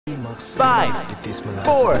5, 4,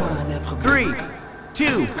 3,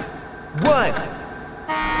 2, 1.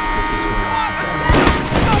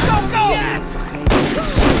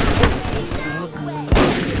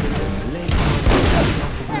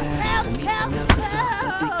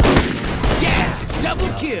 Yeah! Double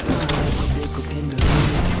kill!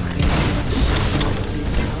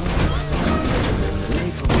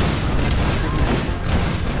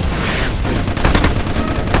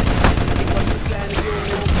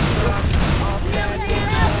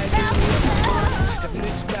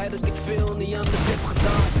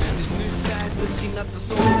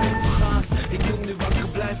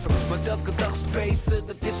 Elke dag spacen,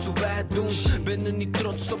 dat is hoe wij het doen. Ben er niet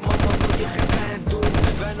trots op, man, wil je geen pijn doen.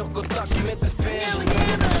 Weinig contact met de fans. Ik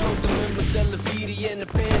heb besloten met mezelf hier en de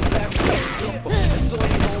pen. Blijf stoppen. En sorry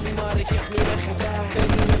homie, maar ik heb nu echt geen tijd. Ben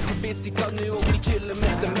nu even busy, kan nu ook niet chillen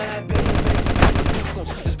met de meid. Ben nu bezig met de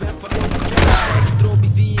toekomst, dus ben voorlopig de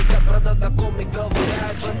drobies die ik heb, daar kom ik wel weer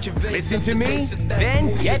uit. Want je weet Listen to me,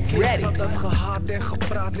 then get ready. Ik had dat gehaat en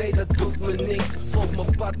gepraat, nee dat doet me niks. Op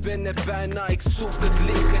mijn pad ben er bijna, ik zoek het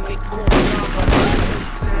licht en ik kom naar waar ik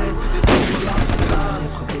moet zijn. Dit is mijn laatste traan.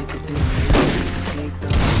 Gewikkeld in mijn leven, vergeet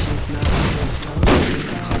dat shit nou is zo.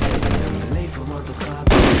 Ga verder met mijn leven, want het gaat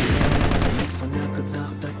zo. Geniet van elke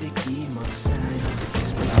dag dat ik hier mag zijn. Dit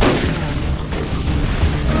is mijn laatste traan. Gewikkeld in mijn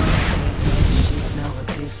leven, vergeet dat shit nou,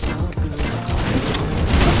 het is zo goed. Ga verder met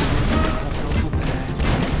mijn leven, het gaat zo voorbij.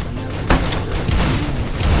 Van elke dag dat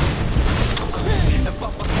ik hier mag zijn. En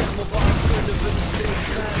papa zegt me, waar kunnen we niet steeds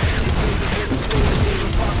zijn? Ik weet dat we nog vele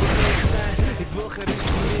dingen waar we mee zijn. Ik wil geen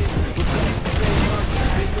ruzie meer, we blijven twee was.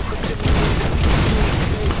 Weet nog dat je me niet hebt,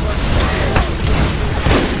 ik was.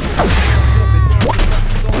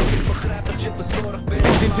 Ik begrijp dat je bezorgd bent.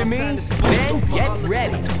 Listen to me, then get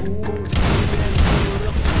ready.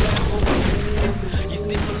 Je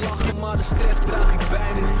ziet me lachen, maar de stress draag ik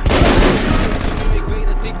bij me. Ik weet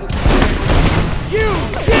dat ik moet You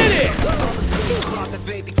did it! dat alles beter gaat, dat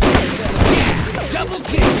weet ik van mezelf. Yeah, double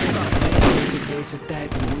kill! Dat deze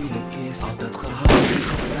tijd moeilijk is. Altijd gehaald en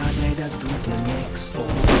gepraat, nee dat doet me niks.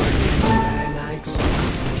 Volgende bijna, ik zoek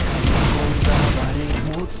het licht. Ik kom daar waar ik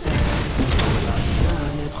moet zijn. Als ik mijn laatste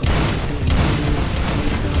traan heb gevoeld in mijn leven.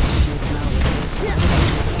 Vergeet dat shit nou het is.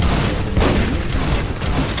 Het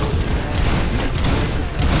gaat zo voorbij.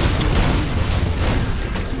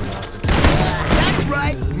 Dit is mijn laatste traan. That's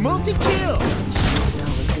right, multi-kill!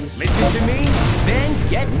 Listen to me, then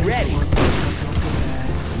get ready.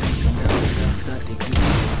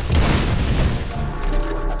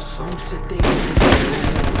 Soms zit ik in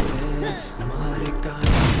stress, maar ik kan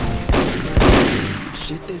niks.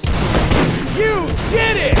 Shit is You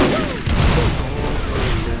did it!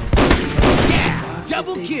 Yeah,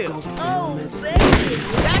 double kill! Oh, baby!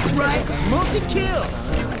 That's right, multi-kill!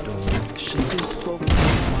 shit is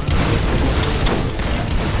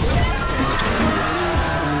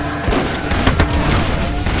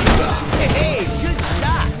Hey, good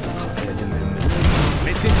shot!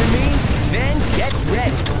 Listen to me, then get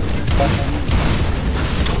ready.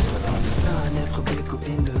 aan heb gewikkeld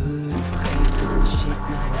in de hut. Vergeet de shit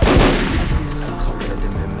nou. Ga verder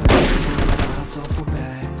met mijn leven, het gaat zo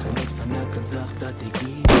voorbij. Geniet van elke dag dat ik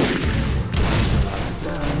hier ben. Dit is mijn laatste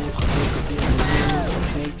traan, heb gewikkeld in de hut.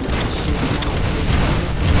 Vergeet de shit nou.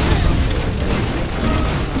 Ga verder met mijn leven,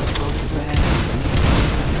 het gaat zo voorbij.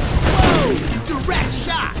 Whoa, direct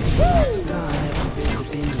shot! Dit is mijn laatste traan, heb gewikkeld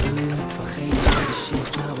in de hut. Vergeet de shit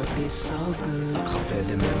nou, het is zo good. Ga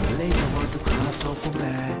verder met mijn leven, want het gaat zo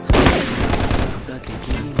voorbij. Dat ik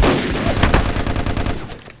hier moet zijn.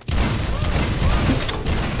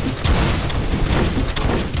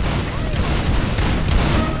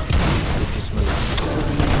 Dit is mijn laatste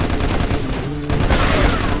traan.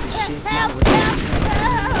 Shit, nou het is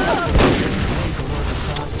leven, want het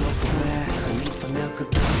gaat zo voorbij. Geniet van elke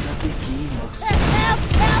dag dat ik hier mag zijn.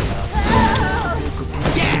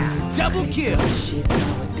 Yeah, double kill! Shit,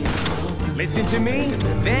 nou het is zo good. Listen to me,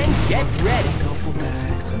 then get ready. Zo voorbij.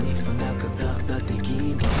 Geniet van elke dag dat ik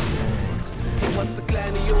hier mag zijn. Ik was een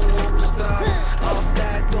kleine jongen op de straat.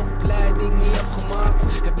 Altijd opleiding niet afgemaakt.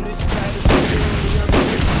 Heb nu spijt dat ik wil niet anders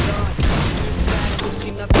heb gedaan. Dus nu tijd,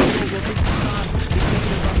 misschien had ik zo wat ik gegaan. Ik weet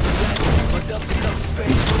niet wat te blijven, maar elke dag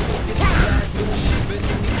space. Het is een blij doen. Ben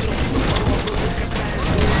er niet trots op, maar wil ik geen pijn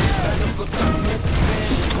doen. Weinig contact met de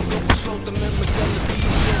fans. Ik had opgesloten met mezelf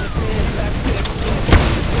hier en het meer. Blijf tekst op.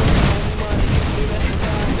 Maar ik heb nu echt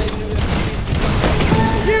gedaan. Nee, nu heb ik missie.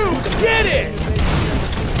 You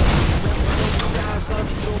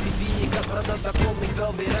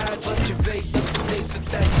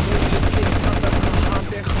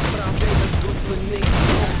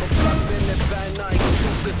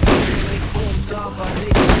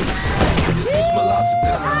Dit is mijn laatste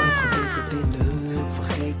traan. Gewikkeld in de hut,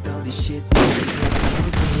 vergeet al die shit.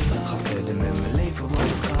 Ga verder met mijn leven, want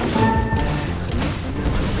het gaat zo voorbij. Geniet van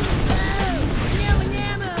elke dag.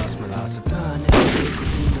 Dit is mijn laatste traan.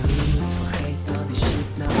 Gewikkeld in de hut, vergeet al die shit.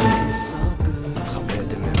 Nou, het is zo good. Ga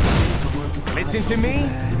verder met mijn leven, want het gaat Listen zo to me,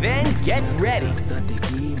 voorbij. then get ready. Dat ik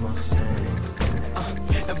hier mag zijn.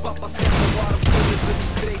 En papa zegt me waarom kunnen we niet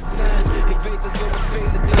straight zijn. Ik weet dat we nog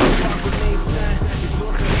vele dingen vaak beneden zijn. Ik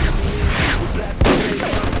wil geen reactie meer, we blijven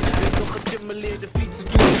bezig. Weet nog dat je me leerde fietsen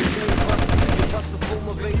toen ik jong was. Je was er voor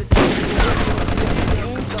me, weet dat je me zorg.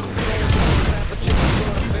 Elke dag schreeuwen, ik begrijp dat je me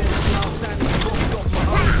zorg bent. Nou zijn we stopt op mijn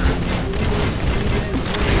handen, stop je voor me. Iedereen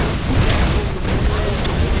voor je, iedereen voor me.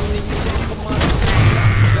 Ik zie je lachen, maar ik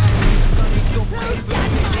blijf bij. Ik kan niet opgeven,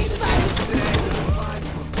 nu ik hele tijd op strijd.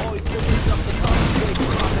 Ooit kom ik dat het alles beter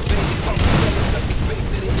gaat. En weet ik van mezelf dat ik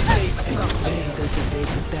beter in het leven sta. Ik weet dat het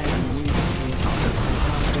deze tijd moeilijk is. Dat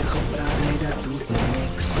gehaald en gepraat, nee dat doet me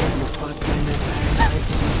niks. Op mijn pad ben ik bijna, ik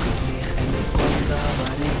zoek het licht. En ik kom daar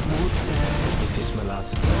waar ik moet zijn. Dit is mijn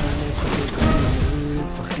laatste traan, heb gewikkeld in de hut.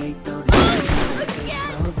 Vergeet al die shit, het is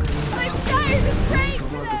zo good. My tires are break!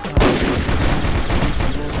 Want het gaat zo goed. Elke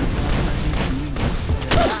dag dat ik hier mag zijn.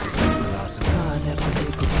 Dit is mijn laatste traan, heb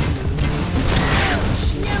gewikkeld in de hut.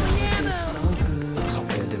 Shit, het is zo good. Ga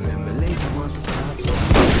verder met mijn leven, want het gaat zo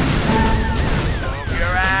goed. Move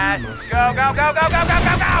your ass. Go, go, go, go, go, go,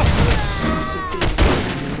 go, go!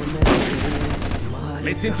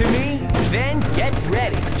 Listen to me, then get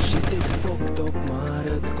ready. Shit is fucked up, maar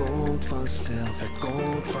het komt vanzelf. Het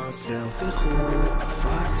komt vanzelf weer goed.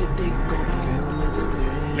 Vaak zit ik op veel met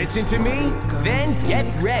stress. Listen to me, then get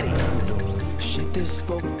ready. Shit is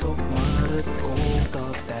fucked up, maar het komt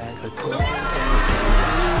altijd. Het komt altijd.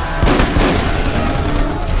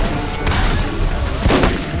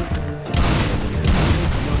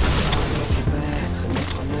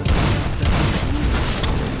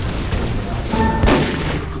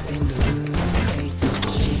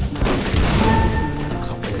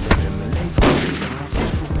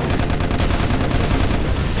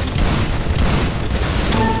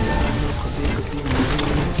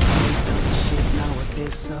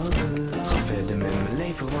 Ga verder met mijn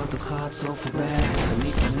leven, want het gaat zo voorbij.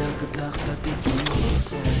 Geniet van elke dag dat ik hier mag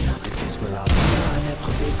zijn. Dit is mijn laatste traan, heb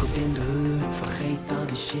gewikkeld in de hut. Vergeet al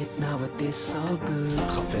die shit, nou het is zo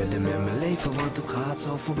good. Ga verder met mijn leven, want het gaat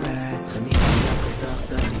zo voorbij. Geniet van elke dag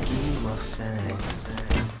dat ik hier mag zijn.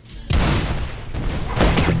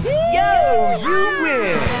 Yo, you